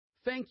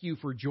Thank you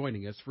for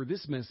joining us for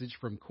this message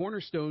from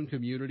Cornerstone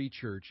Community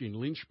Church in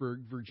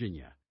Lynchburg,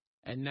 Virginia.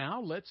 And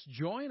now let's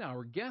join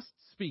our guest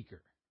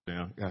speaker.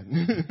 Now,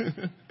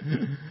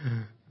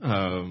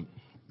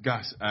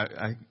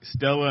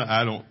 Stella,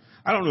 I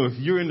don't know if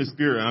you're in the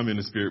spirit or I'm in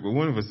the spirit, but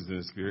one of us is in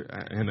the spirit.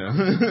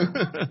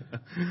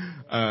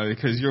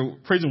 Because your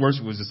praise and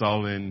worship was just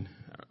all in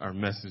our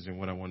message and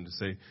what I wanted to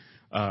say.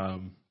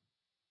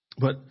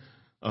 But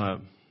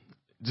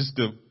just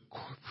the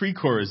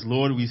pre-chorus,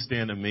 Lord, we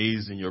stand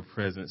amazed in your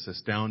presence,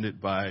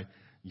 astounded by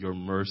your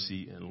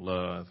mercy and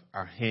love.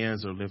 Our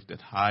hands are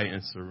lifted high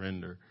in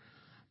surrender.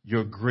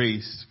 Your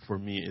grace for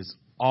me is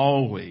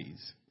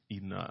always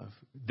enough.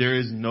 There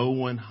is no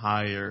one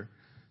higher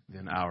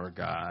than our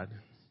God.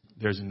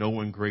 There's no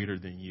one greater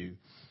than you.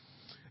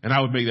 And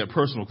I would make that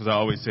personal because I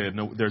always said,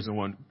 no, there's no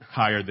one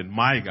higher than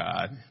my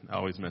God. I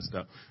always messed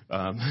up.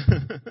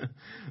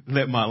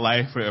 Let my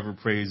life forever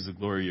praise the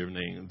glory of your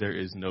name. There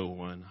is no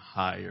one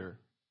higher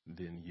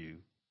than you.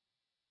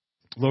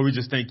 Lord, we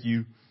just thank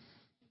you.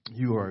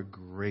 You are a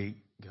great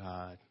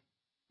God.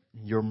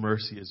 Your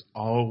mercy is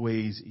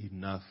always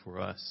enough for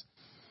us.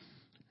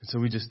 And so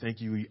we just thank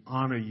you. We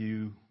honor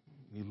you.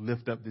 We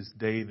lift up this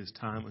day, this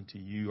time unto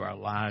you, our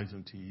lives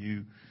unto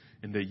you,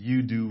 and that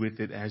you do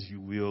with it as you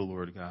will,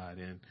 Lord God.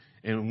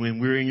 And when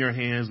we're in your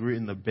hands, we're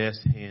in the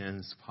best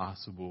hands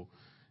possible.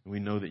 And we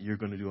know that you're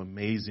going to do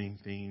amazing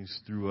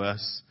things through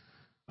us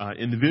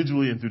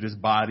individually and through this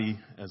body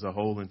as a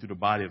whole and through the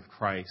body of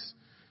Christ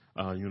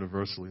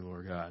universally,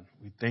 Lord God.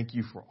 We thank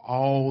you for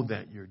all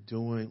that you're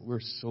doing. We're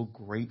so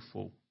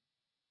grateful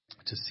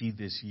to see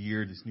this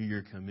year, this new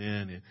year come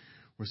in. And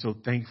we're so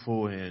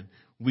thankful. And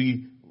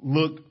we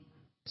look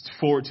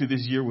forward to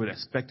this year with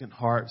expectant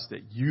hearts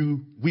that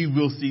we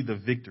will see the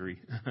victory.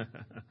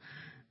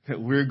 That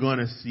we're going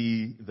to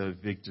see the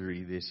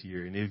victory this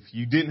year. And if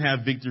you didn't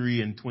have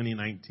victory in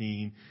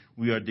 2019,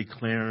 we are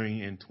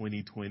declaring in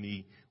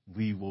 2020,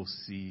 we will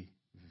see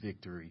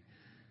victory.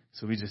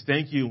 So we just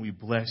thank you and we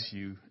bless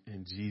you.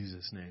 In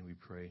Jesus' name we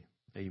pray.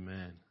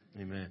 Amen.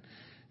 Amen.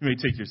 You may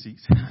take your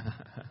seats.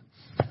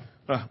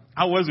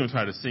 I was going to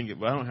try to sing it,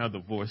 but I don't have the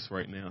voice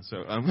right now.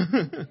 So,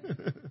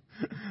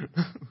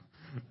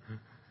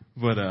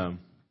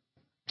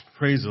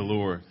 praise the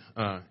Lord.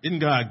 Isn't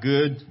God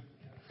good?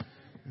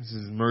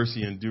 His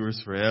mercy endures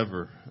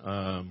forever.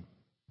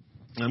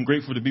 I'm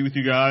grateful to be with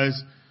you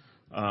guys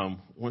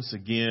once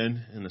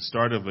again in the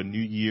start of a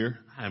new year.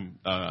 I'm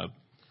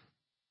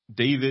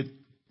David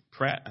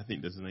Pratt, I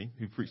think that's his name,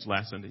 who preached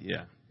last Sunday.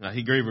 Yeah,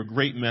 he gave a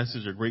great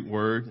message, a great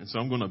word, and so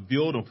I'm going to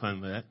build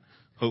upon that.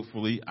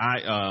 Hopefully,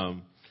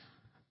 I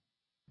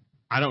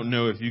don't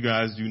know if you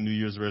guys do New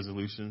Year's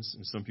resolutions,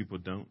 and some people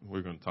don't.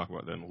 We're going to talk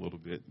about that in a little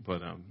bit,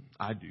 but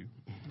I do.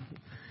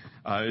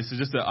 This is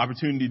just an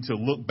opportunity to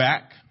look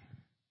back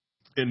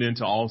and then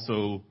to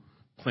also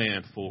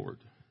plan forward.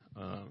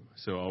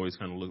 So always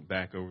kind of look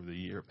back over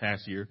the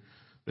past year,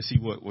 to see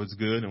what was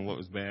good and what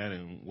was bad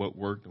and what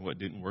worked and what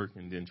didn't work,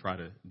 and then try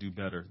to do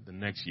better the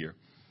next year.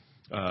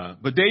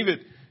 But David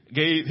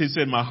he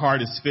said, my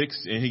heart is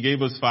fixed, and he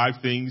gave us 5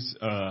 things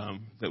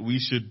that we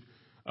should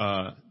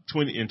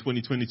in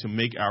 2020 to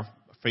make our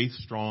faith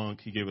strong.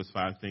 He gave us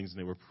 5 things, and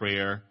they were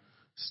prayer,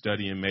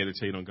 study and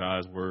meditate on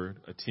God's word,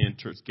 attend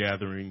church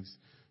gatherings,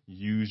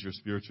 use your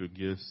spiritual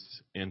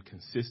gifts, and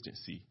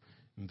consistency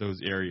in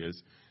those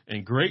areas.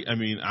 And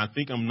I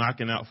think I'm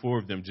knocking out 4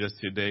 of them just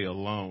today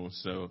alone.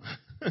 So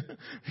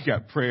we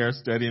got prayer,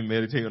 study, and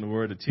meditate on the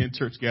word, attend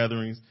church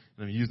gatherings,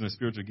 and I'm using a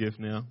spiritual gift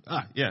now.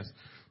 Yes,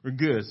 we're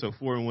good. So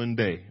 4 in one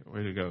day.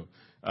 Way to go.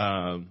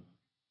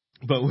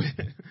 But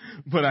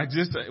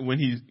when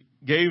he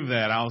gave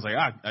that, I was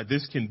like,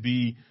 this can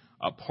be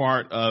a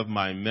part of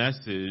my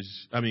message.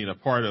 A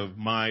part of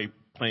my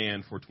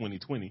plan for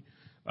 2020.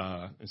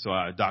 And so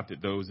I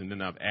adopted those, and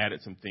then I've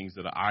added some things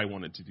that I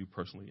wanted to do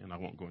personally, and I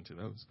won't go into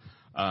those.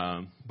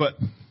 But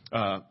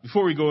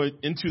before we go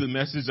into the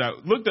message, I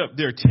looked up,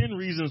 there are 10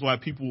 reasons why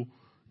people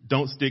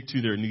don't stick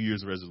to their New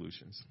Year's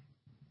resolutions.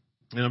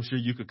 And I'm sure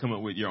you could come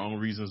up with your own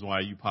reasons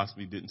why you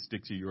possibly didn't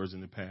stick to yours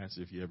in the past,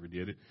 if you ever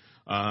did it.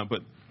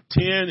 But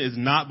 10 is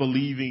not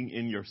believing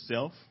in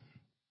yourself.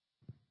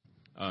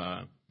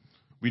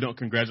 We don't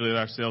congratulate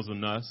ourselves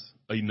enough.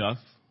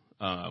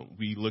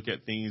 We look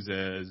at things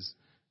as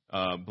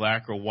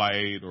black or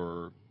white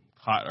or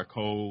hot or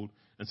cold.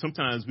 And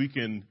sometimes we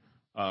can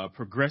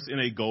progress in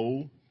a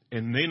goal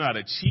and may not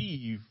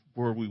achieve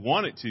where we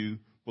want it to,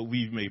 but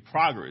we've made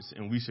progress,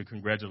 and we should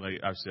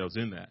congratulate ourselves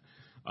in that.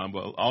 But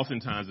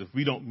oftentimes, if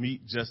we don't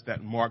meet just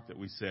that mark that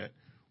we set,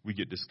 we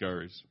get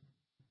discouraged.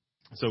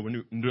 So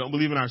when we don't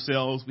believe in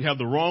ourselves, we have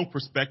the wrong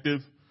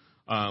perspective.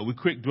 We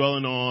quit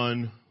dwelling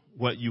on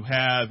what you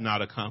have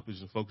not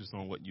accomplished and focus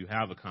on what you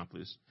have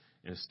accomplished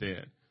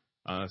instead.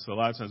 So a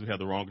lot of times we have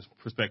the wrong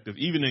perspective.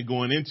 Even in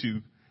going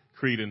into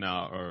creating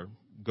our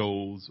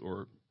goals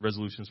or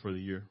resolutions for the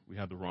year, we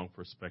have the wrong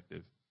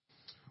perspective.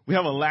 We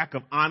have a lack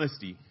of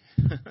honesty.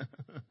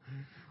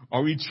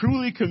 Are we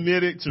truly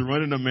committed to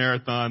running a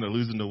marathon or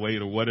losing the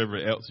weight or whatever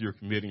else you're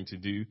committing to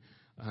do?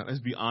 Let's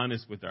be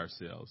honest with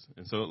ourselves.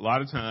 And so a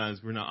lot of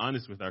times we're not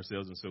honest with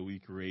ourselves, and so we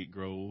create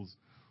goals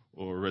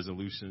or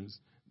resolutions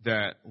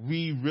that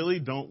we really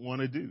don't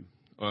want to do.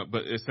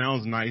 But it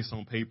sounds nice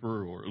on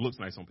paper, or it looks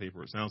nice on paper,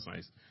 or it sounds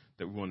nice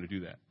that we want to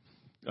do that.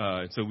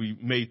 And so we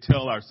may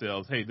tell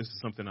ourselves, hey, this is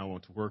something I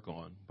want to work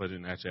on. But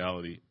in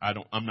actuality,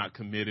 I'm not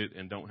committed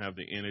and don't have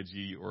the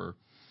energy or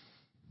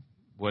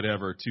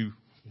whatever to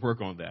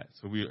work on that.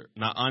 So we're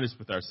not honest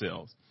with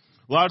ourselves.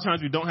 A lot of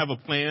times we don't have a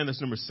plan.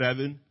 That's number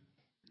 7.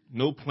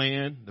 No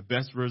plan. The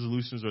best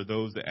resolutions are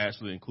those that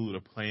actually include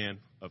a plan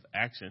of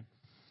action.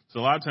 So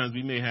a lot of times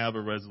we may have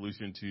a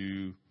resolution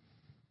to,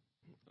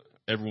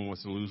 everyone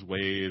wants to lose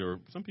weight, or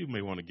some people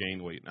may want to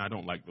gain weight. I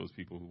don't like those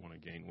people who want to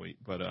gain weight,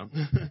 but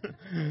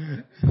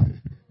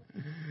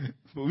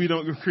but we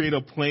don't create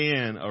a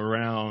plan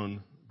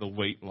around the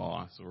weight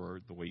loss or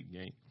the weight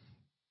gain.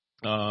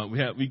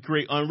 We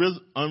create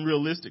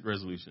unrealistic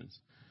resolutions.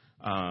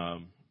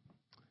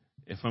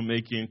 If I'm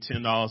making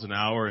 $10 an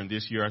hour and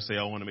this year I say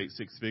I want to make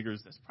 6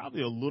 figures, that's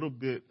probably a little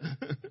bit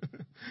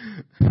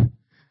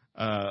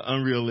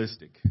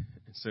unrealistic.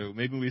 So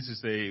maybe we should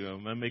say,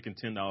 I'm making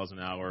 $10 an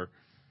hour.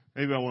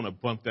 Maybe I want to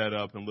bump that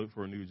up and look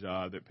for a new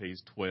job that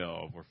pays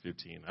 12 or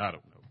 15. I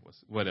don't know,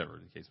 whatever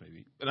the case may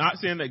be. I'm not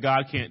saying that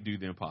God can't do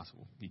the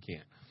impossible. He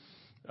can.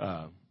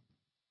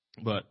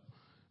 But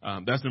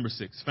that's number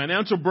 6.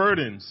 Financial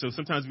burdens. So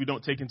sometimes we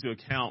don't take into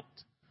account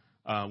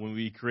when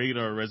we create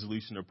our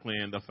resolution or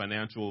plan the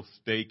financial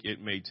stake it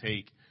may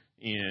take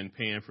in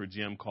paying for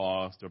gym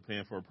costs or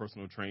paying for a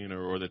personal trainer,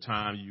 or the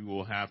time you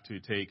will have to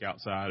take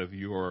outside of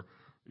your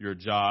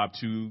job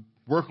to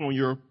work on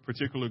your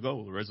particular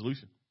goal or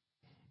resolution.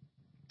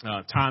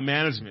 Time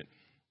management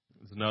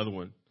is another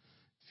one.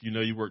 If you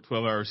know you work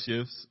 12-hour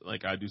shifts,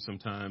 like I do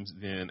sometimes,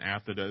 then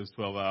after those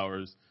 12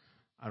 hours,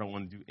 I don't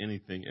want to do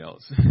anything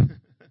else.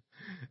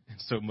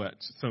 So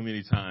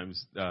many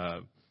times,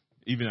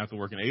 even after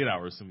working 8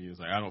 hours, some of you is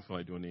like, I don't feel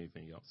like doing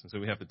anything else. And so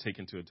we have to take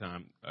into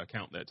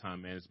account that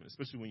time management,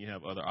 especially when you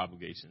have other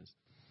obligations.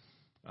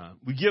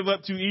 We give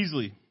up too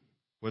easily,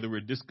 whether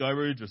we're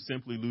discouraged or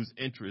simply lose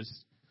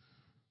interest.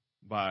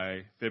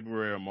 By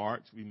February or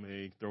March, we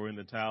may throw in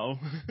the towel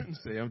and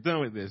say, I'm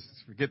done with this.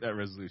 Forget that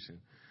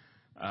resolution.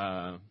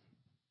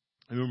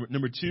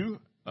 Number 2,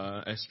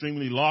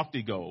 extremely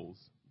lofty goals.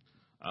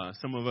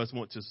 Some of us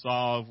want to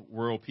solve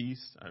world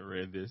peace. I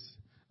read this.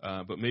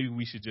 But maybe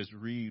we should just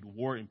read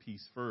War and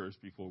Peace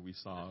first before we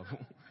solve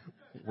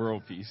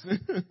world peace.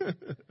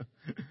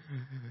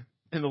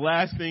 And the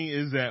last thing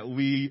is that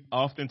we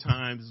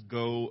oftentimes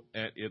go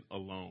at it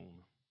alone.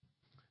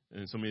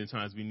 And so many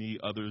times we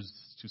need others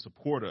to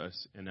support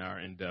us in our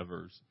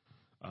endeavors,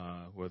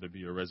 whether it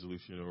be a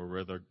resolution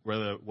or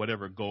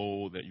whatever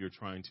goal that you're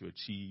trying to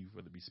achieve,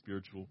 whether it be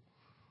spiritual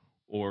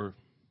or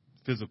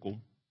physical.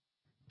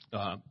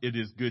 It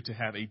is good to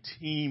have a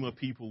team of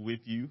people with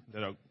you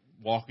that are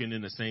walking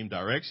in the same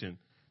direction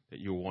that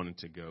you're wanting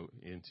to go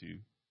into,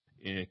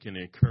 and it can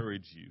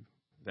encourage you,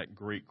 that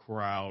great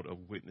crowd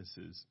of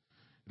witnesses.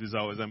 It is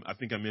always, I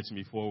think I mentioned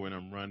before, when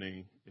I'm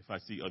running, if I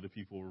see other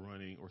people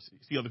running or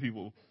see other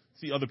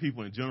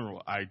people in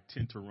general, I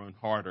tend to run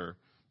harder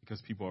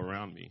because people are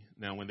around me.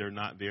 Now, when they're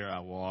not there, I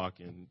walk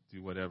and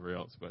do whatever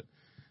else. But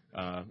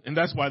and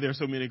that's why there's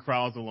so many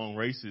crowds along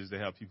races. They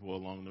have people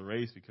along the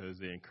race because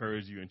they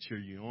encourage you and cheer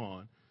you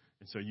on.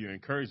 And so you're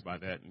encouraged by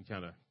that and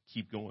kind of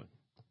keep going.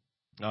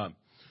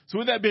 So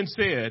with that being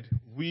said,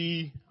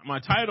 my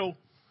title,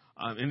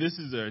 and this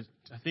is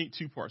I think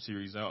 2-part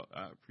series. I'll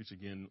preach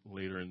again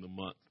later in the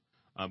month.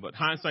 But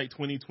Hindsight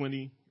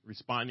 2020,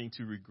 Responding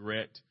to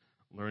Regret,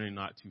 Learning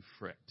Not to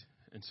Fret.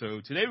 And so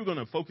today we're going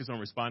to focus on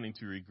responding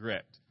to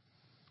regret.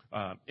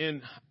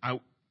 And I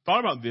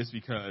thought about this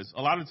because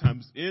a lot of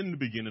times in the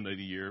beginning of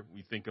the year,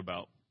 we think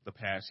about the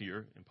past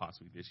year and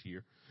possibly this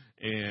year,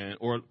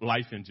 or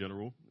life in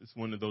general. It's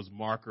one of those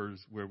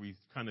markers where we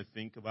kind of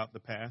think about the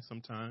past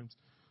sometimes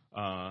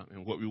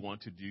and what we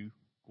want to do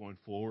going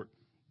forward.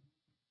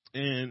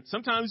 And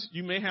sometimes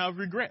you may have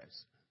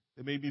regrets.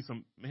 There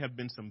may have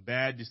been some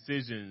bad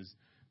decisions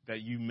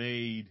that you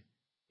made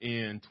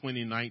in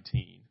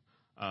 2019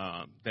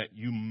 that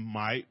you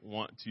might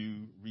want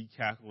to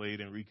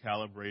recalculate and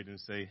recalibrate and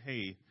say,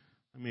 hey,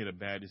 I made a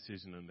bad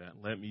decision on that.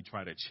 Let me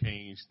try to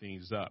change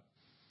things up.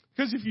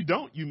 Because if you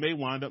don't, you may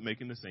wind up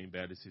making the same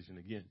bad decision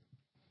again.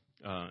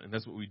 And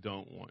that's what we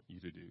don't want you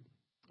to do.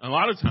 A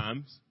lot of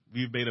times,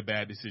 we've made a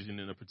bad decision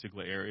in a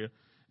particular area,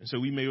 and so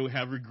we may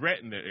have regret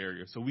in that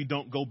area. So we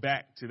don't go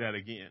back to that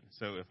again.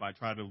 So if I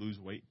try to lose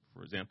weight,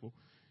 for example,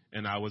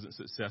 and I wasn't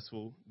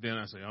successful, then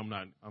I say,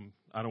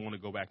 I don't want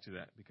to go back to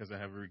that because I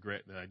have a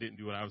regret that I didn't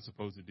do what I was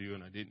supposed to do,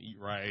 and I didn't eat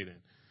right, and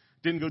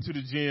didn't go to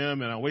the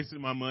gym, and I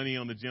wasted my money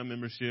on the gym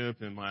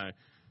membership, and my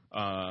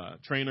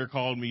trainer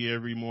called me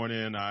every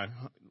morning. I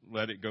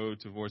let it go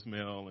to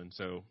voicemail, and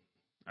so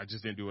I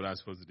just didn't do what I was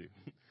supposed to do.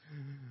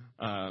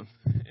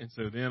 And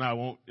so then I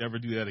won't ever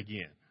do that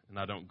again, and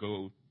I don't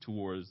go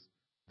towards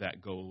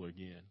that goal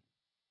again.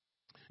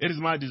 It is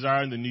my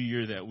desire in the new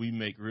year that we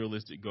make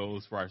realistic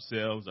goals for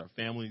ourselves, our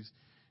families,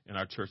 and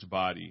our church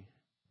body.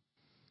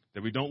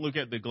 That we don't look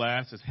at the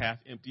glass as half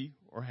empty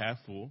or half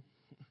full,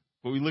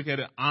 but we look at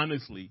it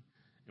honestly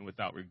and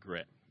without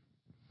regret.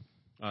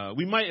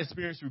 We might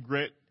experience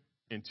regret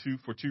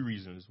for two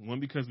reasons. One,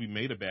 because we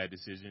made a bad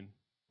decision,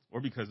 or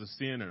because of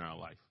sin in our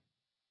life.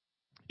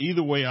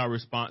 Either way, our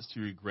response to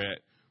regret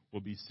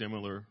will be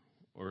similar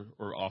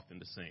or often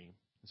the same.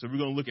 So we're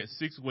going to look at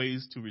 6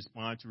 ways to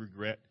respond to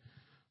regret.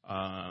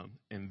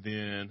 And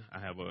then I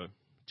have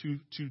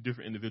two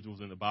different individuals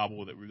in the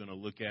Bible that we're going to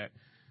look at.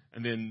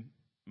 And then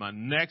my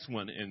next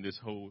one in this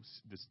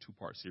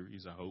 2-part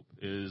series, I hope,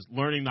 is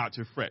learning not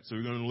to fret. So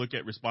we're going to look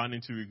at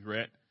responding to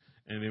regret.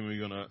 And then we're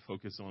going to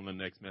focus on the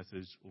next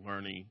message,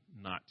 learning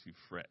not to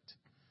fret,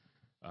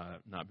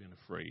 not being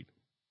afraid.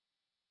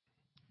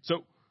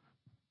 So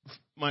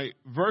my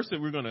verse that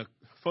we're going to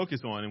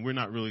focus on, and we're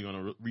not really going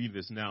to read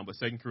this now, but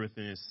 2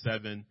 Corinthians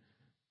 7,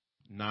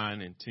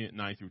 9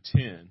 through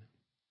 10. And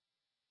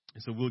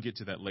so we'll get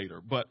to that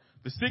later. But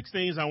the 6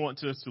 things I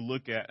want us to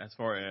look at as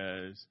far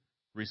as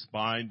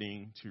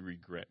responding to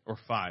regret, or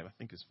 5, I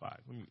think it's 5.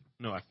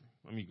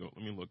 Let me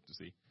look to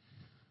see.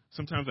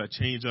 Sometimes I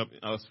change up.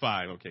 Oh, it's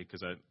 5, okay,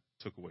 because I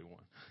took away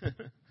 1.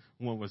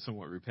 1 was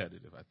somewhat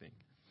repetitive, I think.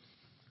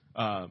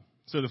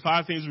 So the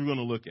 5 things we're going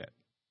to look at.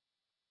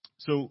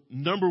 So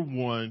number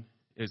 1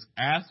 is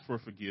ask for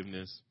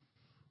forgiveness,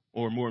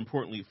 or more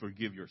importantly,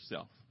 forgive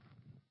yourself.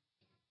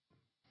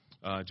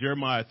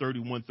 Jeremiah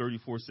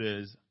 31:34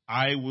 says,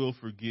 I will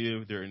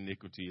forgive their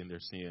iniquity and their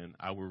sin.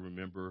 I will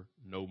remember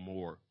no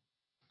more.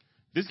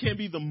 This can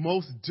be the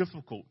most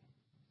difficult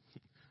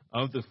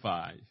of the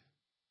 5.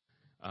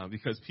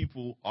 Because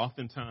people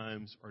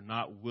oftentimes are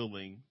not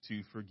willing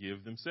to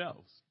forgive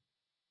themselves.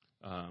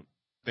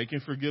 They can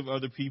forgive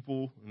other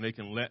people, and they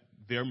can let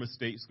their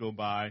mistakes go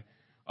by,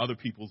 other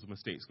people's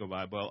mistakes go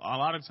by. But a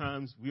lot of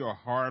times we are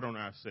hard on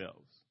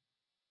ourselves,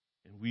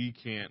 and we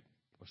can't,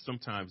 or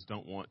sometimes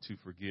don't want to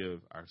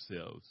forgive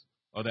ourselves.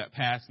 Or that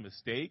past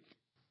mistake,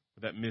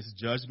 or that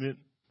misjudgment,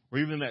 or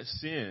even that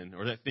sin,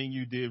 or that thing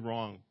you did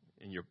wrong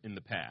in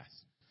the past.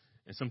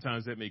 And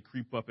sometimes that may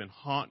creep up and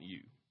haunt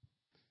you.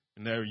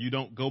 And there, you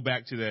don't go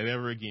back to that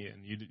ever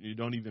again. You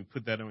don't even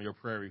put that on your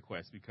prayer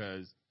request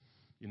because,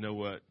 you know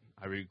what,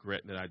 I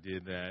regret that I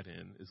did that,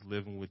 and it's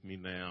living with me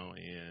now,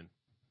 and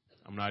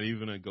I'm not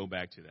even going to go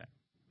back to that.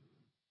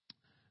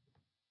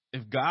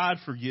 If God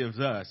forgives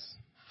us,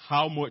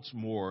 how much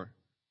more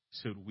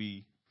should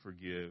we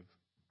forgive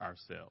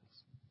ourselves?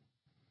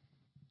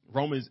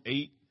 Romans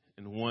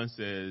 8:1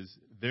 says,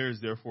 there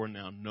is therefore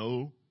now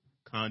no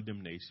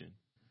condemnation,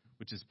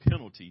 which is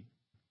penalty,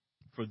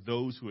 for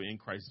those who are in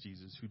Christ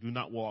Jesus, who do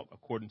not walk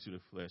according to the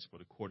flesh,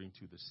 but according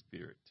to the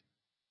Spirit.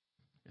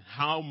 And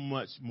how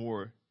much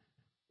more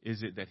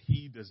is it that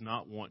he does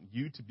not want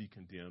you to be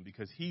condemned,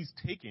 because he's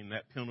taking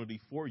that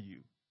penalty for you.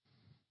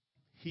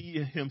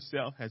 He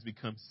himself has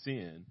become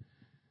sin,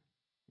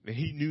 and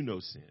he knew no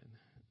sin,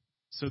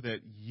 so that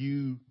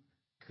you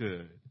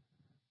could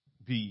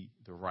be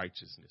the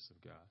righteousness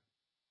of God.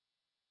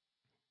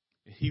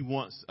 And he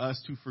wants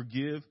us to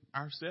forgive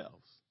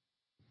ourselves.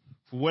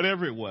 For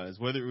whatever it was,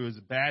 whether it was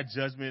bad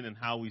judgment and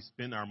how we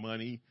spend our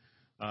money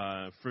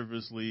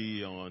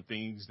frivolously on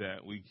things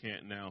that we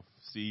can't now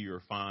see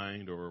or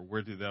find, or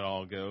where did that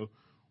all go,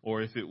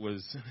 or if it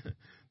was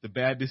the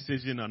bad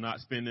decision on not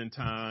spending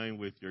time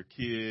with your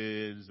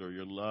kids or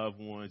your loved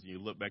ones, and you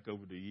look back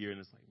over the year and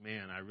it's like,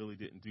 man, I really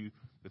didn't do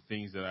the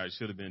things that I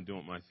should have been doing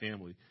with my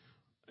family.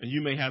 And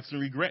you may have some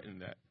regret in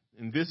that.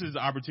 And this is the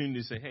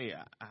opportunity to say, hey,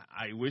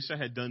 I wish I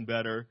had done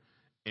better,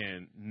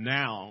 and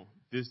now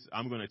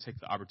I'm going to take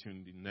the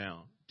opportunity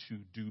now to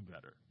do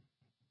better.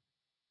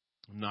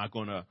 I'm not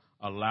going to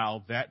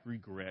allow that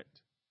regret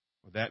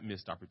or that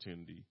missed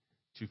opportunity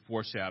to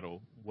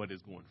foreshadow what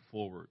is going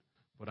forward,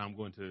 but I'm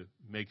going to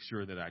make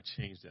sure that I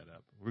change that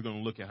up. We're going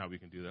to look at how we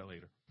can do that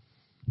later.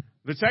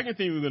 The second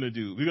thing we're going to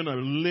do, we're going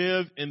to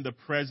live in the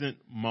present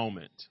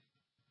moment.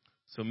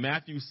 So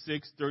Matthew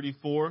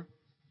 6:34, it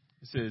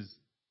says,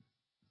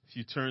 if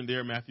you turn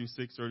there, Matthew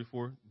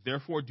 6:34,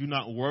 therefore do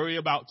not worry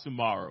about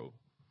tomorrow,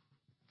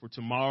 for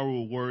tomorrow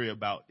will worry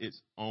about its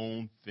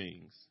own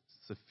things.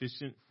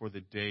 Sufficient for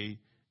the day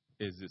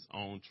is its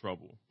own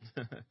trouble.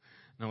 And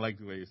I like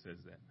the way it says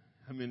that.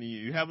 I mean,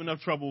 you have enough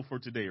trouble for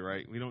today,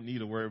 right? We don't need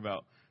to worry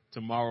about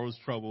tomorrow's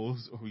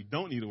troubles, or we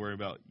don't need to worry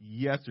about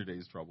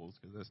yesterday's troubles,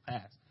 because that's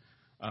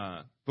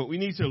past. But we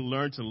need to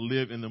learn to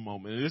live in the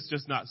moment. And it's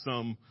just not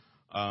some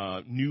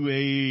new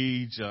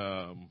age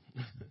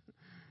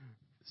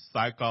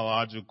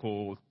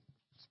psychological,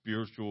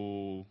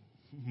 spiritual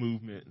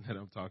movement that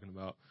I'm talking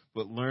about,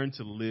 but learn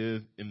to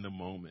live in the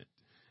moment.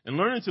 And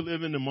learning to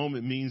live in the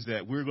moment means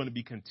that we're going to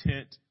be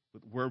content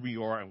with where we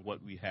are and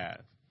what we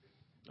have.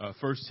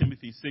 1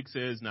 Timothy 6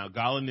 says, now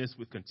godliness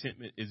with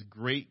contentment is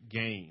great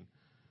gain.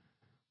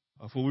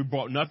 For we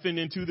brought nothing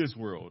into this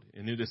world,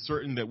 and it is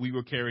certain that we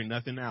will carry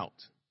nothing out.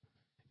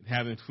 And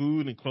having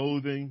food and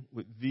clothing,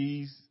 with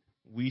these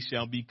we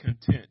shall be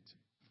content.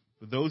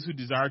 For those who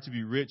desire to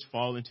be rich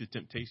fall into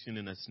temptation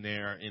and a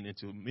snare, and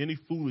into many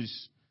foolish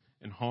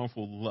and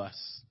harmful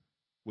lusts,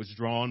 which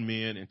draw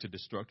men into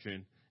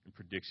destruction and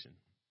perdition.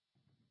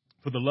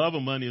 For the love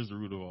of money is the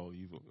root of all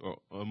evil,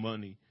 or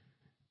money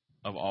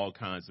of all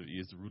kinds of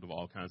is the root of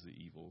all kinds of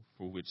evil,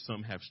 for which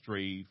some have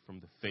strayed from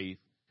the faith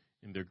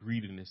in their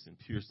greediness and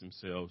pierced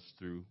themselves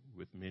through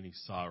with many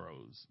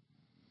sorrows.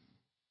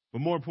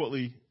 But more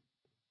importantly,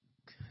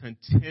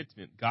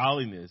 contentment,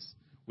 godliness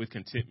with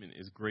contentment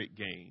is great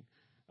gain.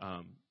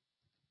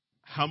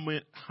 How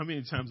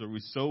many times are we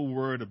so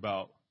worried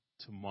about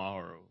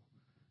tomorrow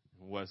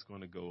and what's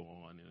going to go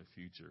on in the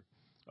future?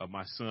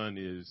 My son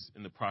is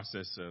in the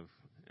process of,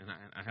 and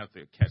I have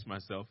to catch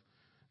myself,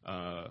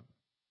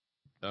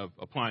 of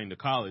applying to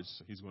college.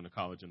 So he's going to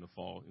college in the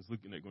fall. He's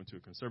looking at going to a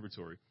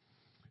conservatory.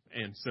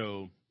 And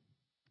so,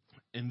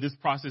 and this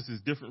process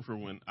is different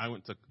from when I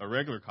went to a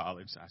regular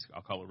college.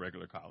 I'll call it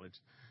regular college.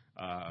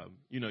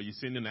 You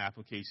send in an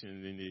application,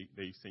 and then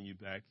they send you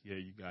back, yeah,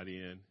 you got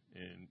in,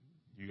 and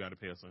you got to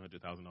pay us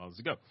 $100,000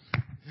 to go.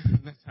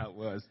 That's how it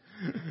was.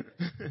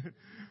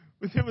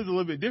 With him, it was a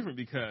little bit different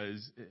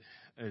because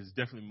it's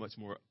definitely much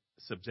more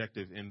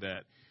subjective in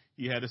that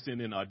he had to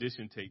send in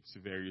audition tapes to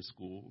various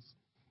schools.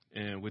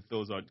 And with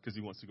those, because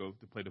he wants to go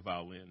to play the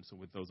violin. So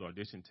with those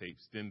audition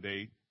tapes, then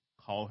they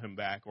call him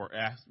back or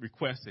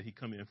request that he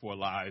come in for a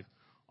live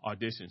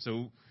audition.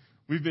 So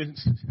we've been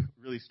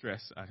really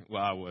stressed. I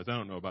was. I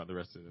don't know about the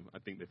rest of them. I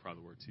think they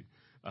probably were too.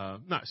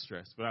 Not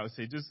stressed, but I would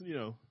say just,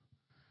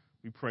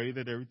 we pray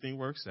that everything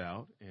works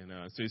out. And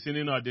so he sent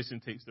in audition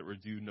tapes that were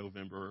due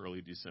November or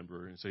early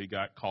December. And so he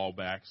got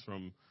callbacks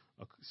from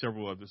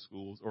several other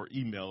schools or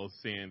emails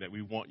saying that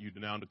we want you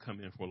now to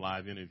come in for a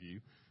live interview,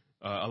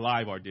 a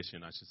live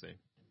audition, I should say.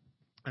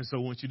 And so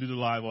once you do the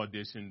live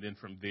audition, then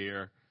from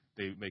there,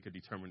 they make a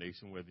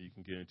determination whether you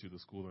can get into the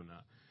school or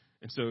not.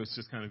 And so it's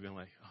just kind of been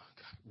like, oh,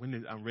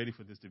 God, I'm ready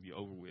for this to be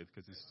over with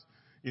because it's,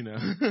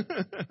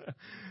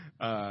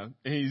 and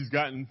he's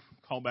gotten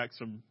callbacks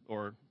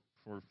for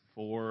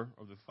 4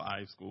 of the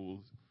 5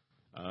 schools.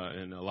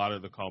 And a lot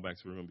of the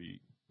callbacks were going to be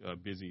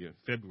busy in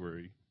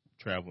February,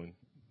 traveling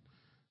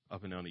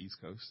up and down the East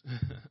Coast,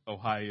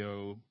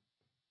 Ohio,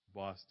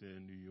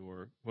 Boston, New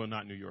York. Well,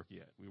 not New York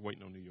yet. We're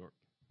waiting on New York,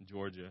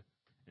 Georgia,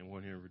 and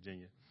one here in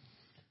Virginia.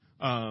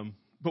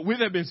 But with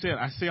that being said,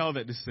 I say all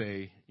that to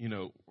say,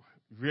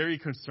 very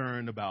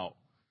concerned about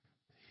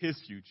his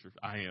future.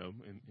 I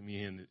am, and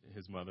me and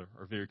his mother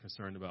are very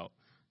concerned about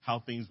how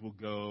things will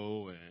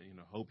go, and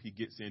hope he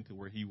gets into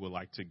where he would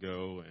like to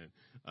go,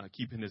 and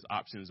keeping his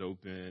options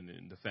open,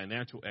 and the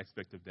financial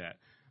aspect of that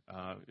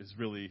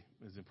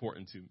is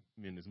important to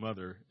me and his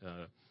mother.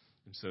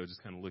 And so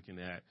just kind of looking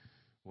at,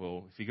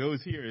 well, if he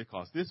goes here, it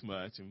costs this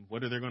much, and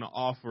what are they going to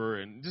offer,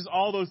 and just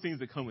all those things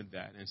that come with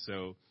that. And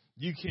so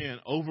you can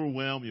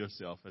overwhelm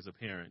yourself as a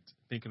parent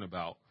thinking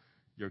about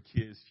your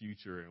kid's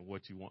future and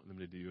what you want them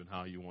to do and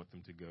how you want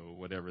them to go,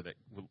 whatever that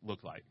would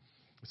look like.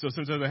 So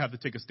sometimes I have to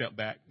take a step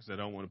back because I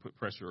don't want to put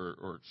pressure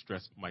or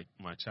stress my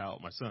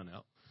son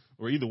out,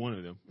 or either one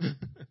of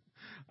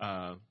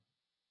them.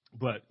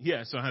 But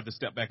yeah, so I have to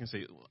step back and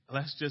say,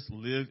 let's just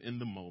live in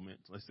the moment.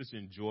 Let's just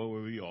enjoy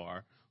where we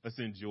are. Let's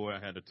enjoy. I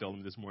had to tell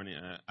him this morning,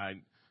 I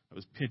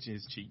was pinching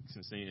his cheeks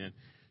and saying,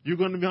 you're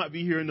going to not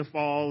be here in the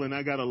fall, and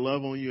I got to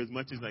love on you as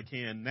much as I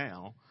can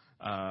now,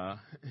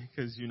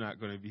 because you're not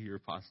going to be here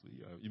possibly.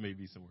 You may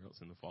be somewhere else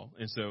in the fall.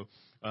 And so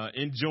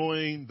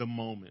enjoying the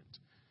moment,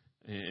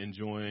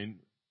 enjoying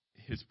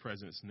his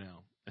presence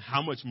now. And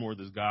how much more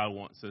does God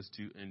want us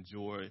to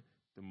enjoy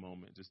the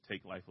moment? Just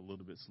take life a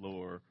little bit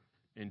slower,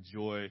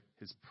 enjoy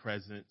his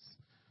presence,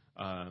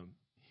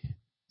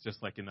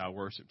 just like in our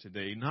worship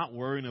today, not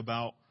worrying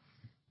about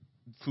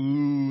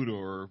food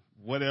or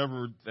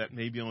whatever that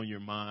may be on your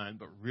mind,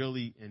 but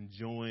really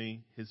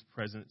enjoying his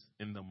presence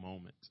in the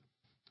moment.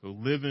 So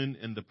living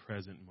in the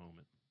present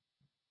moment.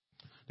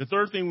 The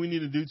third thing we need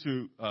to do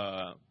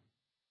to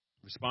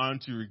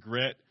respond to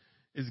regret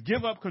is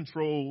give up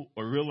control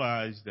or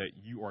realize that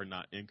you are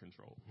not in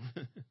control.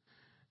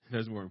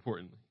 That's more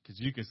important, because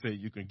you can say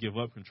you can give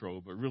up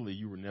control, but really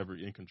you were never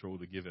in control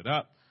to give it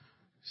up.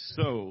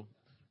 So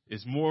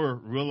it's more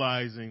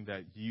realizing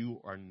that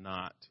you are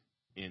not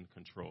in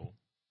control.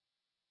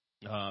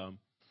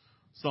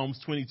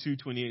 Psalms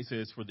 22:28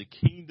 says, "For the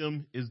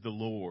kingdom is the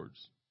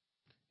Lord's,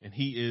 and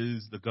he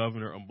is the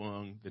governor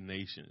among the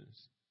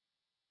nations.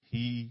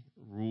 He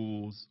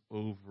rules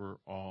over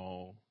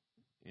all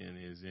and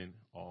is in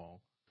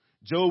all."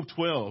 Job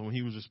 12, when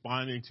he was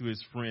responding to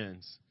his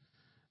friends,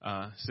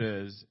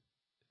 says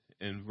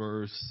in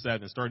verse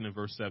 7, starting in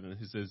verse 7,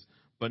 he says,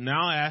 "But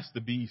now ask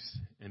the beasts,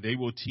 and they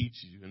will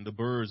teach you, and the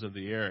birds of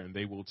the air, and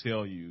they will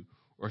tell you,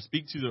 or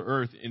speak to the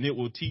earth, and it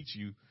will teach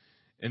you,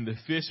 and the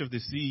fish of the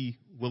sea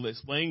will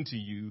explain to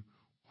you.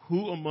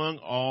 Who among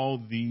all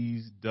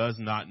these does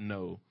not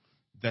know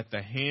that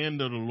the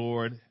hand of the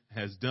Lord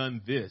has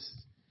done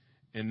this,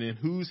 and in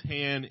whose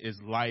hand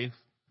is life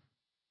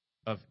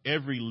of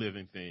every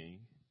living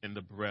thing and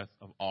the breath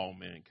of all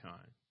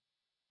mankind?"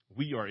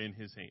 We are in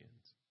his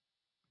hands,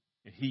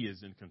 and he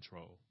is in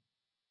control.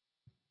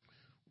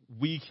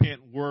 We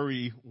can't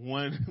worry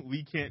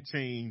we can't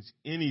change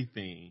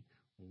anything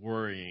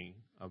worrying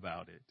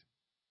about it.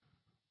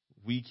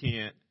 We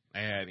can't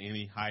add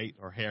any height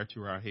or hair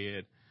to our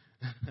head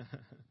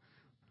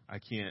I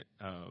can't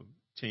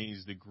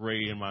change the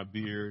gray in my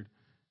beard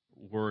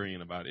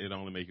worrying about it. It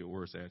only make it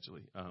worse,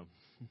 actually.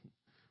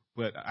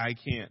 But I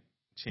can't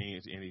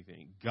change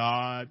anything.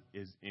 God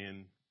is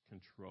in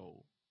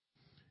control.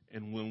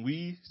 And when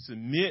we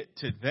submit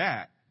to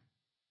that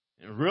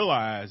and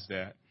realize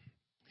that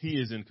he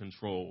is in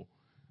control,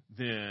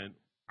 then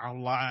our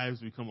lives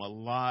become a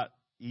lot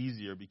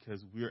easier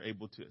because we're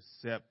able to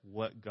accept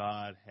what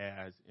God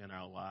has in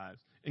our lives.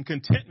 And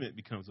contentment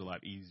becomes a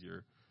lot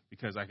easier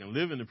because I can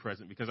live in the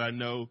present because I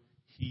know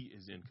he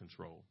is in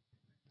control.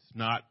 It's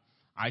not,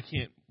 I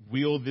can't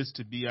will this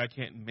to be, I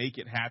can't make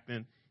it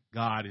happen.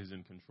 God is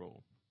in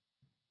control.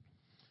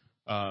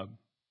 The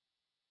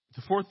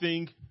fourth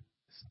thing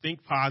is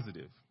think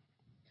positive.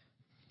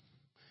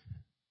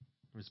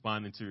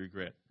 Responding to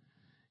regret.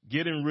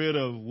 Getting rid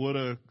of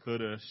woulda,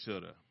 coulda,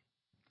 shoulda.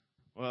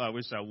 Well, I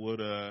wish I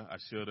woulda, I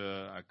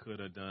shoulda, I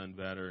coulda done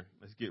better.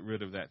 Let's get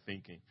rid of that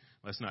thinking.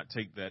 Let's not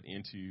take that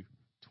into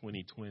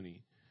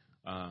 2020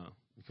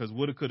 because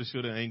woulda, coulda,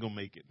 shoulda ain't going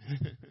to make it.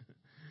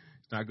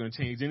 It's not going to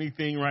change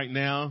anything right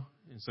now.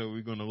 And so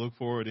we're going to look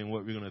forward and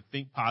what we're going to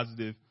think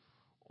positive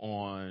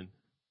on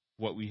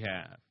what we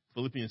have.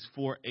 Philippians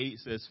 4:8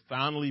 says,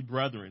 finally,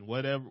 brethren,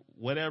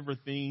 whatever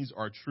things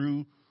are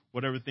true,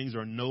 whatever things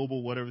are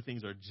noble, whatever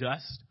things are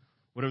just,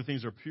 whatever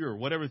things are pure,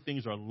 whatever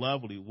things are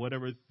lovely,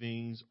 whatever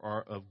things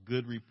are of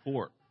good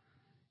report.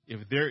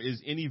 If there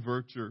is any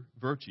virtue,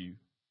 and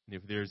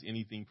if there is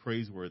anything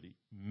praiseworthy,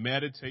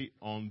 meditate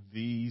on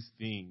these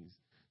things,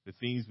 the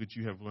things which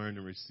you have learned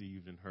and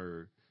received and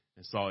heard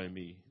and saw in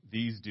me.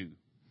 These do,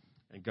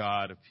 and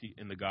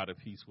the God of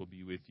peace will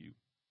be with you.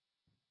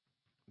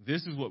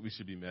 This is what we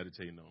should be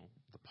meditating on,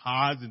 the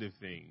positive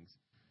things,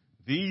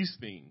 these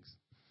things,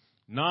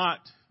 not,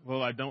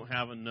 well, I don't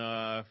have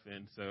enough,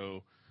 and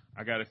so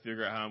I got to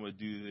figure out how I'm going to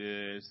do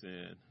this.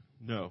 And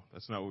no,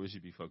 that's not what we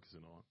should be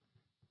focusing on.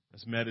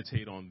 Let's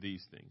meditate on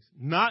these things.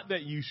 Not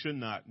that you should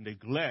not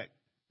neglect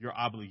your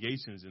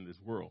obligations in this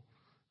world,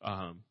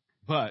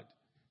 but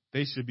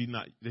they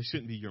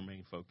shouldn't be your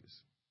main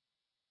focus.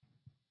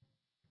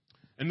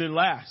 And then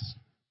last,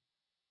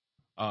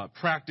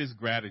 practice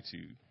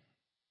gratitude.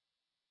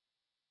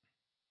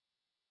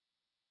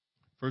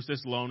 1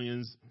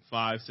 Thessalonians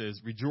 5 says,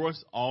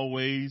 rejoice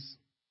always,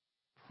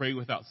 pray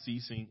without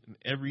ceasing, and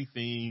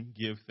everything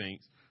give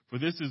thanks. For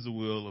this is the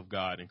will of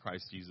God in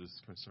Christ Jesus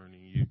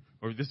concerning you.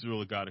 Or this is the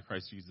will of God in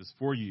Christ Jesus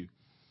for you.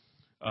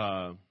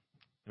 And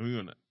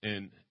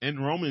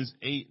Romans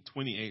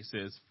 8:28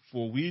 says,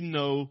 for we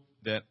know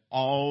that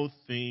all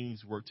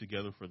things work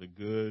together for the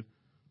good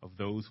of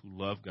those who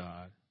love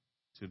God,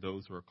 to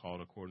those who are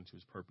called according to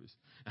his purpose.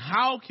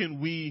 How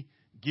can we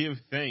give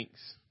thanks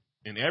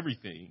in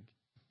everything?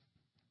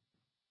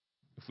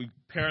 If we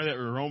pair that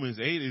with Romans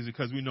 8, is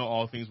because we know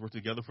all things work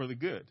together for the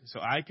good. So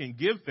I can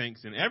give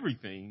thanks in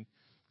everything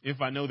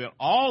if I know that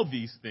all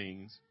these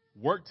things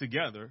work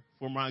together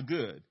for my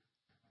good.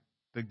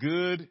 The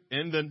good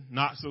and the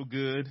not so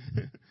good,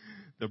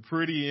 the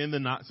pretty and the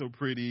not so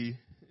pretty,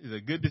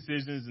 the good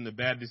decisions and the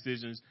bad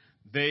decisions,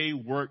 they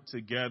work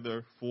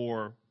together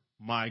for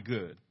my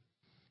good.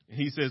 And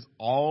he says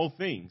all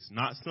things,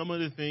 not some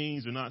of the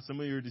things or not some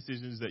of your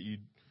decisions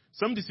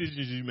some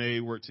decisions you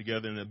made work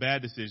together and the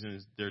bad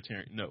decisions they're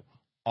tearing. No,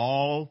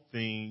 all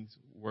things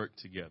work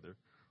together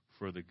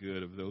for the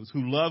good of those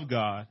who love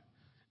God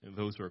and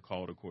those who are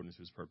called according to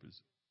his purpose.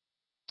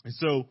 And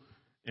so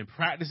in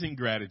practicing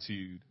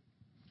gratitude,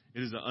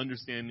 it is an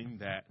understanding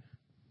that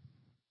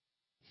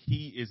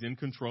he is in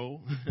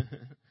control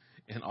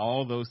and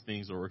all those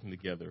things are working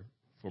together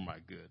for my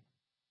good.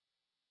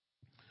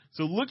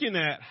 So looking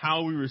at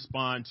how we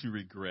respond to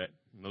regret,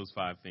 and those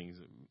 5 things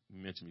that we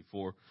mentioned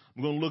before,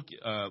 I'm going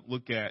to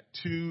look at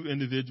 2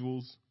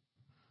 individuals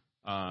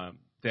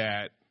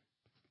that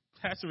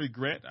had some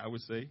regret, I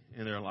would say,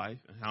 in their life,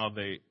 and how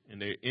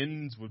their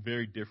ends were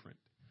very different.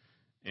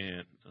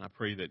 And I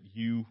pray that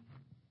you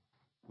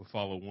will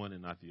follow one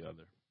and not the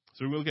other.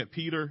 So we'll look at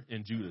Peter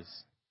and Judas.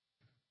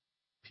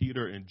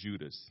 Peter and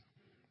Judas.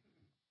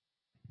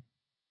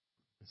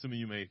 Some of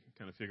you may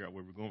kind of figure out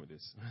where we're going with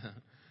this.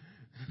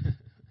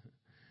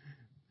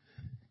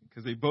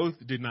 Because they both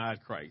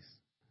denied Christ.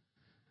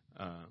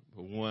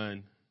 But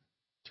one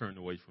turned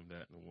away from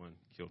that and one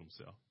killed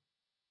himself.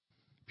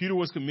 Peter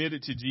was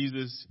committed to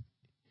Jesus,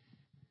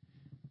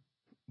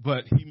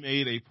 but he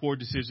made a poor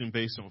decision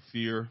based on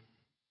fear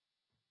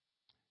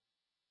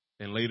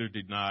and later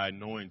denied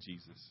knowing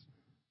Jesus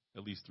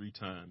at least 3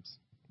 times.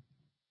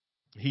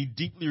 He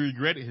deeply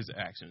regretted his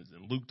actions.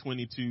 In Luke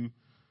 22,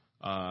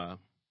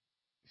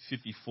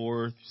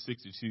 54,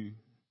 62,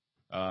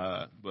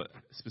 but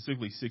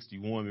specifically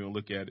 61, we're going to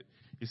look at it.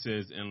 It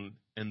says,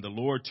 and the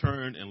Lord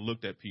turned and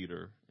looked at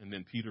Peter, and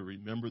then Peter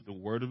remembered the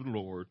word of the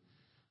Lord,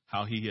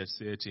 how he had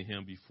said to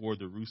him, before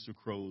the rooster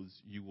crows,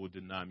 you will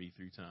deny me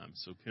 3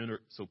 times.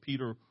 So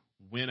Peter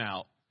went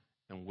out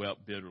and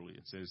wept bitterly.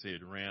 It says he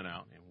ran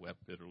out and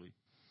wept bitterly.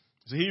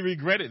 So he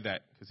regretted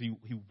that because he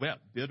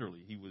wept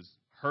bitterly. He was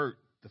hurt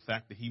the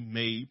fact that he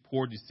made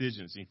poor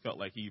decisions. He felt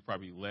like he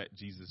probably let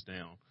Jesus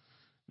down.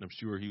 And I'm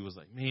sure he was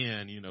like,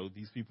 man,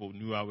 these people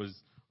knew I was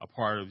a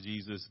part of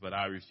Jesus, but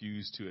I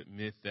refused to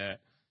admit that.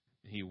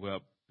 And he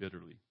wept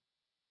bitterly.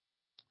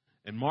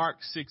 In Mark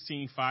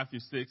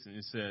 16:5-6, and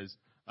it says,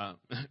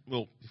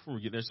 well, before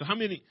we get there, so how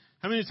many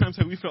times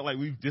have we felt like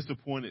we've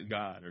disappointed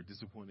God or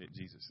disappointed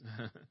Jesus?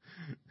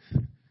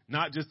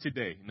 Not just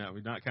today. No,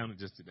 we're not counting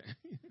just today.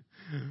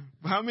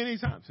 But how many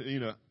times,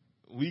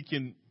 we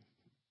can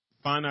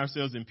find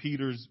ourselves in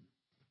Peter's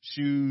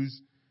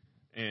shoes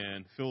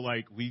and feel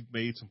like we've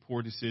made some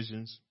poor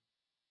decisions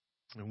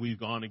and we've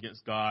gone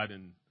against God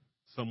in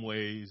some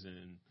ways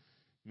and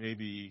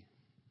maybe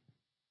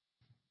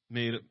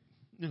made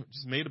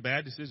a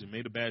bad decision,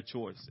 made a bad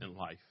choice in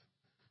life,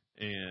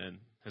 and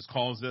has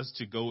caused us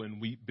to go and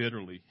weep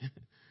bitterly,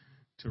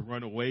 to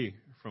run away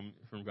from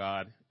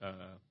God,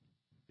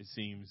 it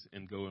seems,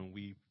 and go and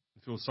weep,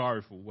 feel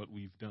sorry for what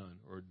we've done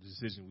or the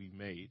decision we've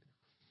made.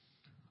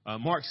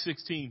 Mark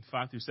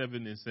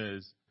 16:5-7, it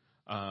says,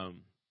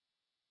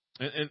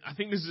 and I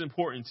think this is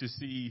important to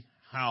see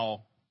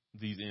how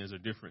these ends are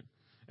different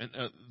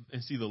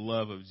and see the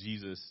love of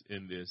Jesus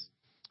in this.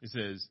 It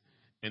says,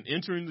 and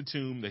entering the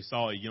tomb, they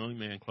saw a young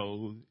man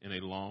clothed in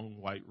a long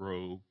white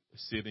robe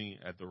sitting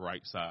at the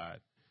right side,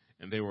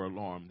 and they were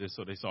alarmed.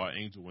 So they saw an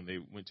angel when they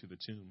went to the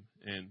tomb.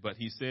 But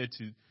he said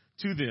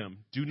to them,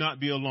 do not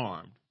be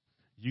alarmed.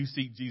 You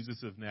seek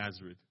Jesus of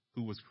Nazareth,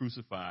 who was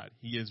crucified.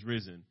 He is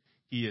risen.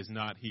 He is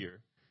not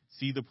here.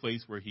 See the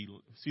place where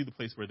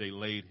they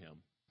laid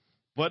him.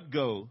 But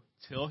go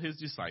tell his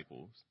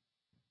disciples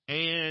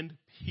and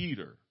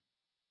Peter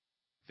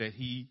that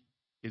he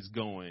is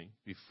going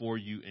before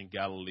you in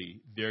Galilee.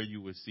 There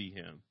you will see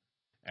him,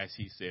 as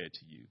he said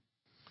to you.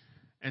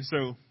 And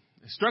so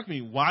it struck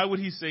me, why would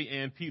he say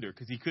and Peter?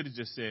 Because he could have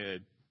just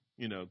said,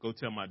 go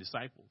tell my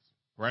disciples,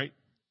 right?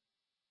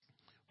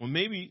 Well,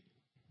 maybe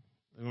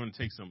I want to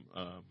take some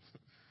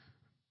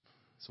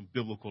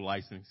biblical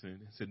licensing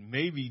and said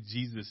maybe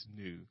Jesus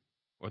knew,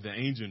 or the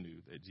angel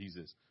knew that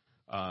Jesus,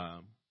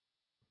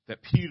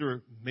 that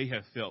Peter may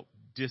have felt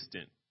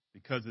distant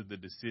because of the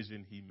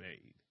decision he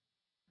made.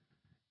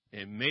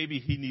 And maybe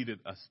he needed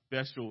a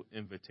special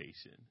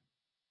invitation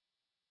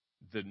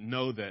to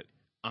know that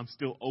I'm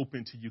still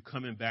open to you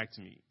coming back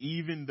to me,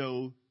 even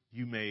though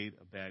you made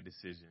a bad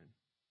decision.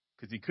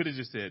 Because he could have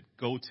just said,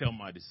 go tell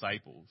my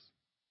disciples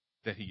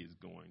that he is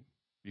going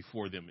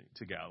before them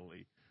to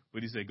Galilee.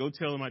 But he said, go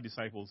tell my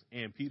disciples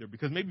and Peter,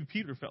 because maybe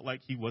Peter felt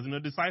like he wasn't a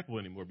disciple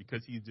anymore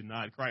because he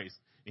denied Christ.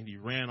 And he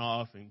ran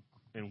off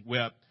and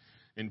wept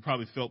and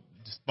probably felt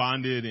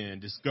despondent and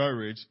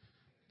discouraged.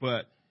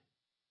 But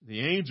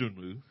the angel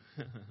knew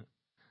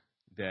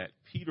that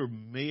Peter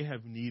may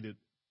have needed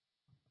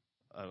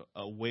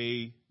a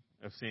way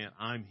of saying,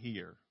 I'm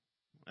here.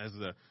 As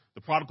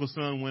the prodigal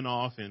son went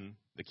off and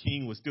the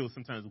king was still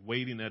sometimes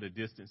waiting at a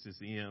distance to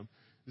see him,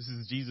 this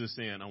is Jesus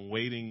saying, I'm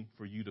waiting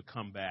for you to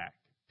come back,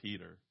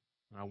 Peter.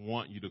 I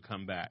want you to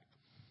come back.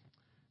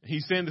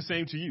 He's saying the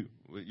same to you.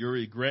 With your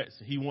regrets,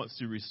 he wants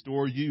to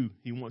restore you.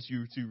 He wants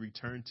you to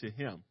return to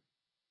him.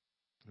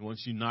 He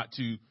wants you not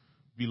to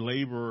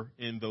belabor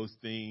in those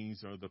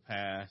things or the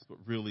past, but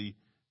really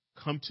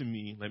come to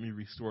me, let me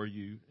restore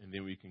you, and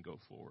then we can go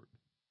forward.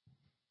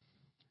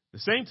 At the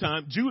same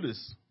time,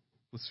 Judas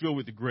was filled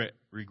with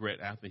regret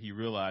after he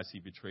realized he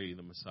betrayed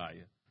the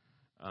Messiah.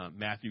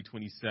 Matthew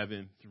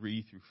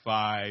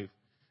 27:3-5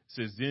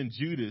 says, then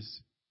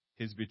Judas,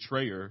 his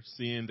betrayer,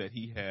 seeing that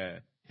he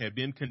had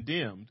been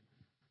condemned,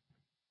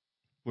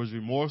 was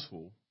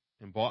remorseful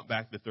and brought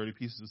back the 30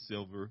 pieces of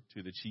silver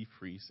to the chief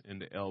priests and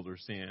the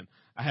elders, saying,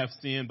 I have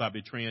sinned by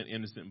betraying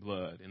innocent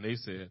blood. And they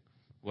said,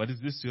 what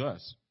is this to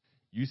us?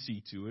 You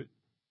see to it.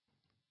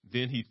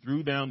 Then he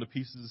threw down the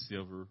pieces of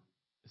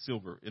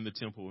silver in the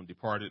temple and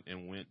departed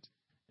and went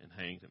and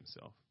hanged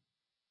himself.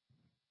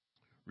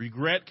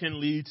 Regret can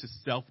lead to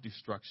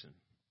self-destruction,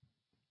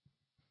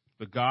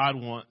 but God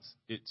wants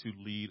it to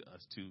lead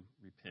us to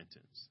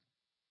repentance.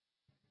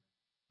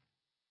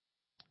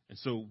 And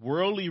so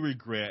worldly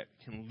regret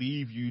can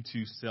leave you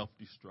to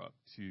self-destruct,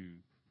 to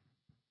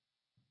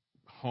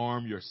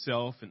harm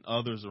yourself and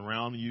others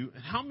around you.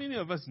 And how many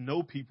of us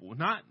know people,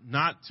 not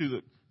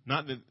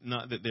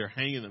that they're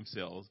hanging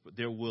themselves, but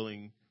they're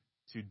willing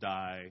to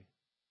die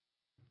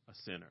a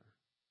sinner.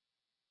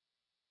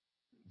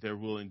 They're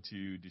willing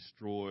to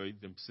destroy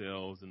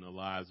themselves and the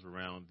lives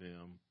around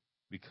them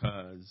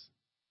because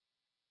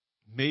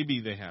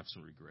maybe they have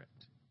some regret.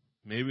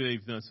 Maybe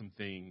they've done some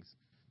things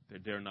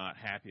that they're not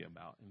happy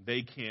about, and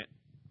they can't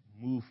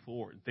move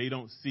forward. They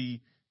don't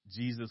see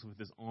Jesus with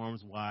his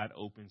arms wide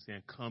open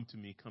saying, come to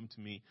me,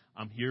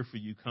 I'm here for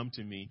you, come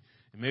to me.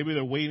 And maybe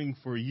they're waiting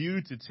for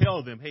you to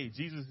tell them, hey,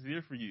 Jesus is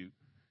here for you.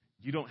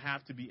 You don't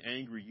have to be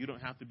angry. You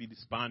don't have to be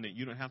despondent.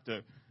 You don't have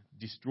to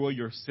destroy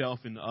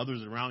yourself and the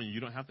others around you.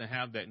 You don't have to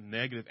have that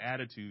negative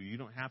attitude. You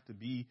don't have to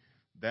be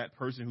that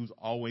person who's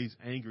always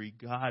angry.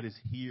 God is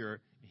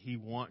here. He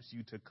wants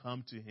you to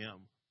come to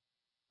him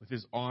with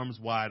his arms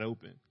wide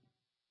open.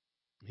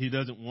 He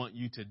doesn't want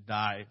you to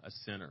die a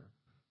sinner.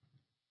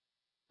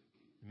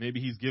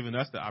 Maybe he's given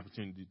us the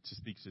opportunity to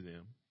speak to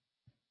them.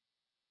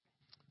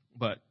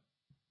 But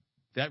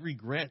that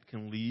regret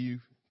can lead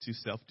to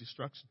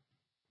self-destruction.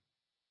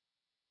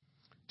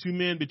 2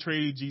 men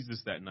betrayed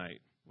Jesus that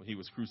night when he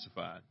was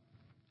crucified.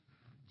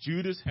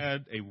 Judas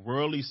had a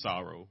worldly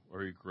sorrow or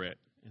regret,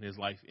 and his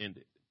life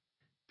ended.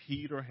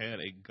 Peter had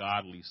a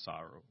godly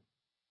sorrow,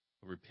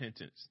 a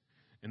repentance,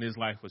 and his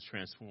life was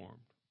transformed.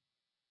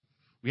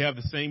 We have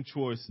the same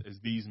choice as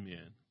these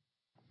men.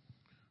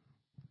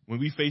 When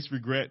we face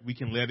regret, we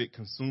can let it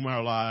consume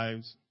our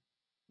lives,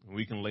 and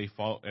we can lay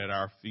fault at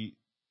our feet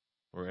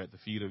or at the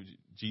feet of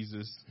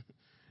Jesus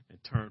and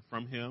turn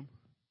from him.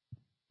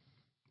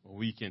 Or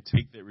we can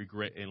take that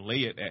regret and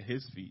lay it at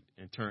his feet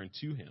and turn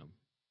to him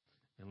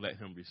and let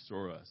him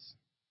restore us.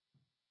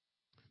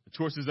 The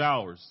choice is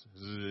ours,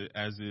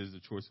 as is the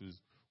choice was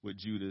with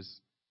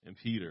Judas and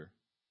Peter.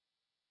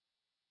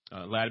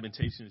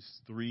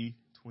 Lamentations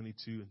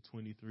 3:22 and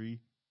 23. It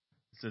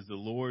says, because of the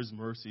Lord's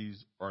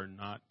mercies,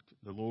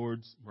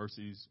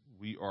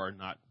 we are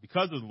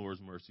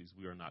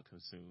not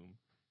consumed,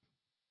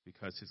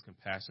 because his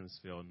compassions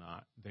fail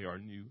not. They are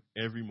new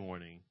every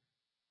morning.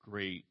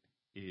 Great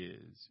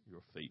is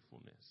your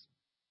faithfulness.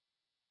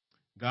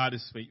 God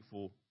is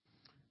faithful,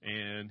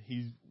 and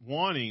he's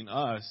wanting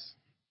us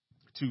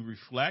to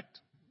reflect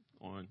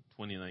on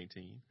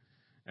 2019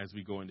 as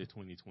we go into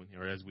 2020,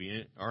 or as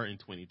we are in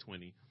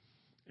 2020,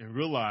 and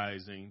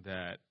realizing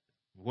that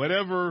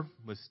whatever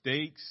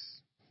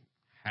mistakes,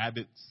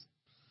 habits,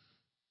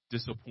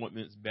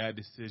 disappointments, bad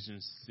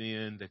decisions,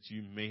 sin that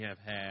you may have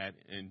had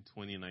in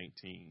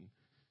 2019,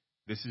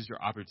 this is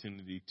your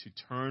opportunity to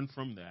turn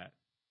from that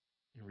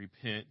and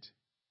repent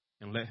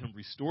and let him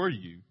restore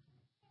you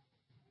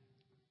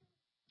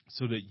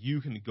so that you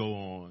can go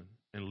on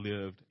and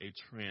live a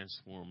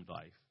transformed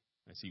life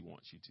as he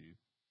wants you to.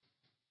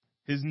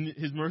 His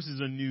mercies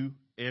are new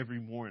every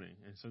morning.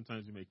 And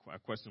sometimes you may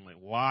question, like,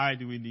 why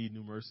do we need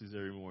new mercies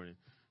every morning?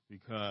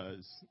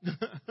 Because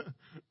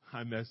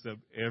I mess up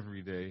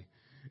every day,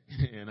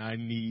 and I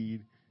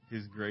need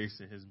his grace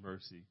and his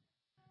mercy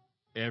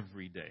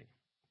every day,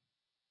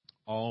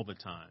 all the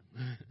time.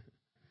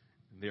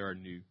 They are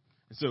new.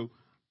 And so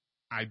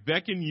I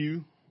beckon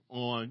you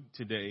on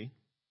today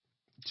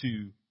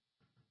to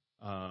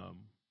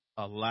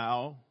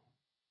allow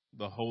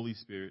the Holy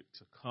Spirit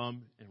to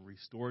come and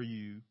restore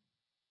you,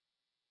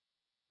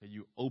 that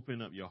you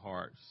open up your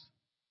hearts,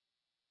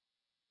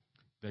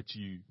 that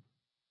you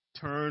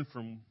turn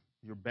from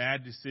your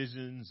bad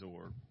decisions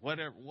or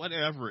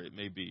whatever it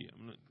may be.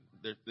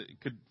 It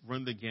could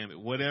run the gamut,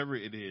 whatever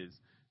it is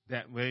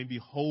that may be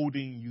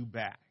holding you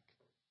back,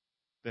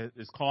 that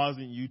is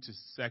causing you to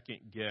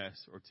second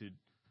guess or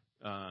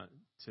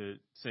to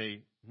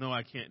say, no,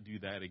 I can't do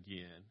that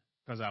again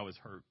because I was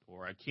hurt,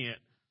 or I can't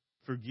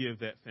forgive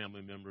that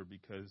family member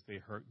because they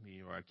hurt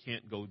me, or I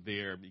can't go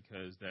there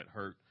because that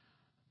hurt.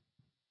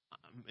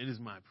 It is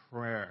my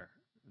prayer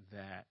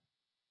that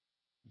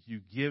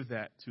you give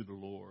that to the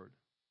Lord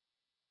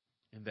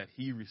and that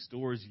he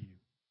restores you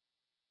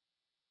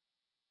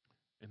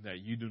and that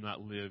you do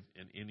not live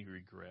in any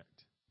regret.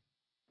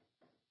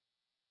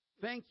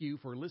 Thank you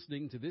for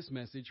listening to this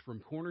message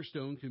from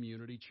Cornerstone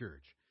Community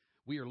Church.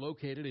 We are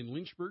located in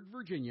Lynchburg,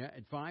 Virginia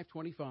at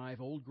 525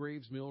 Old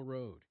Graves Mill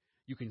Road.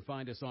 You can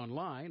find us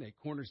online at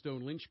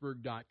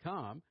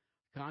cornerstonelynchburg.com.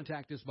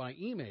 Contact us by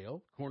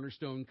email,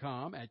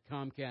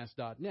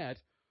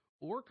 cornerstonecom@comcast.net,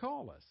 or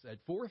call us at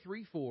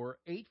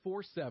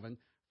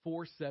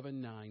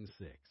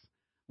 434-847-4796.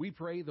 We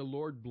pray the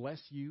Lord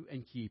bless you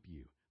and keep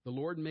you. The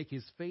Lord make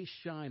his face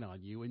shine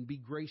on you and be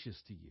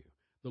gracious to you.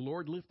 The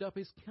Lord lift up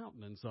his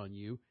countenance on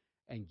you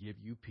and give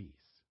you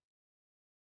peace.